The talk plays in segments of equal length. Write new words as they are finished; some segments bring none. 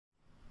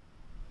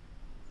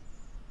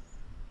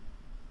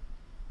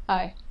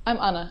Hi, I'm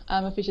Anne.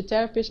 I'm a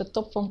physiotherapist at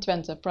Topvorm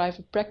Twente,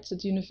 private practice at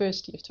the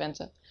University of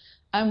Twente.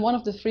 I'm one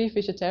of the 3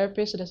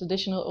 physiotherapists that has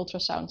additional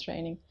ultrasound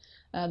training.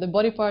 The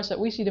body parts that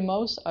we see the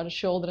most are the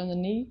shoulder and the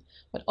knee,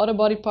 but other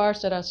body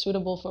parts that are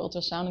suitable for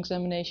ultrasound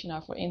examination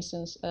are, for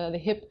instance, the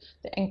hip,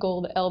 the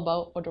ankle, the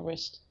elbow, or the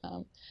wrist.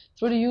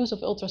 Through the use of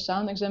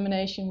ultrasound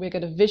examination, we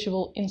get a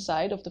visual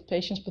insight of the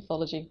patient's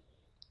pathology.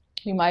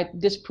 We might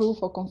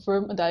disprove or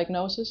confirm a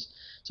diagnosis,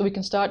 so we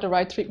can start the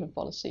right treatment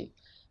policy.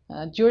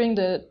 During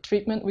the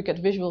treatment, we get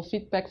visual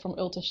feedback from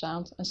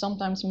ultrasound, and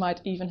sometimes might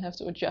even have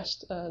to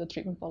adjust the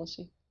treatment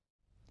policy.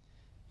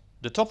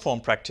 The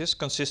Topvorm practice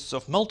consists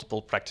of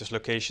multiple practice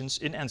locations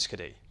in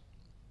Enschede.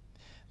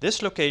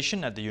 This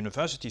location at the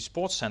University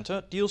Sports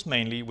Center deals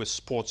mainly with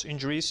sports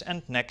injuries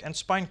and neck and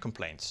spine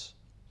complaints.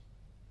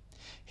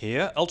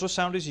 Here,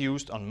 ultrasound is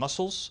used on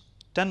muscles,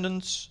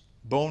 tendons,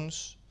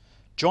 bones,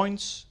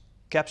 joints,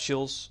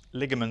 capsules,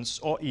 ligaments,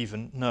 or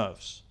even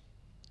nerves.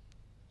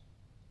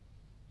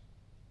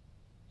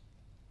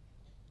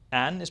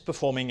 Anne is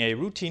performing a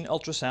routine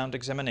ultrasound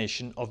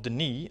examination of the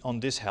knee on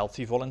this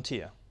healthy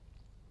volunteer.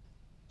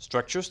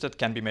 Structures that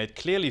can be made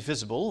clearly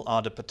visible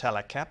are the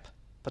patella cap,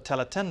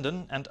 patella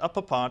tendon and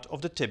upper part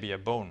of the tibia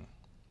bone.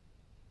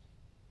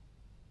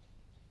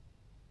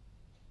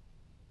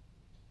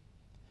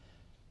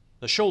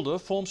 The shoulder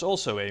forms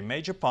also a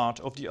major part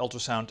of the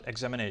ultrasound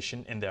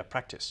examination in their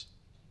practice.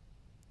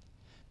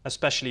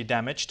 Especially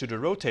damage to the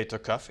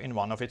rotator cuff in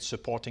one of its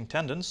supporting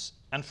tendons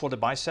and for the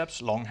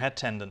biceps long head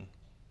tendon.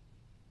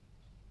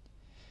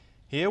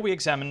 Here we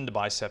examine the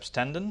biceps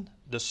tendon,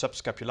 the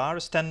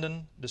subscapularis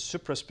tendon, the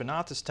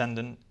supraspinatus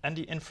tendon and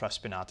the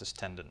infraspinatus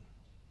tendon.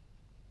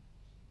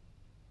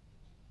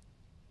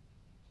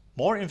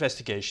 More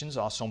investigations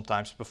are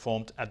sometimes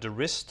performed at the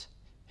wrist,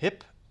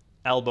 hip,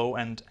 elbow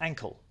and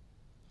ankle.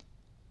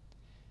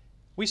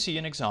 We see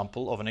an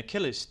example of an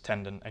Achilles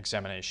tendon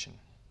examination.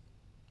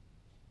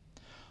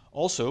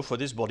 Also for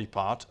this body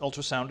part,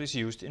 ultrasound is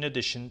used in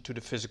addition to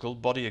the physical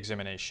body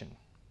examination.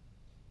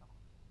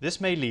 This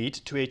may lead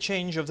to a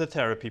change of the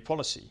therapy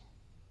policy.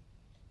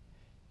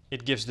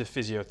 It gives the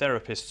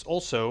physiotherapists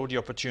also the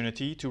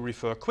opportunity to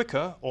refer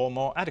quicker or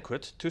more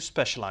adequate to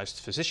specialized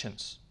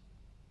physicians.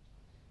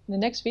 In the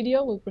next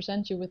video, we'll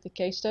present you with the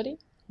case study.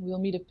 We will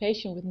meet a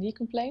patient with knee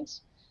complaints.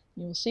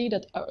 You will see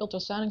that our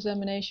ultrasound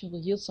examination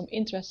will yield some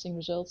interesting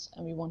results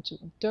and we want to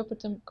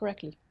interpret them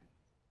correctly.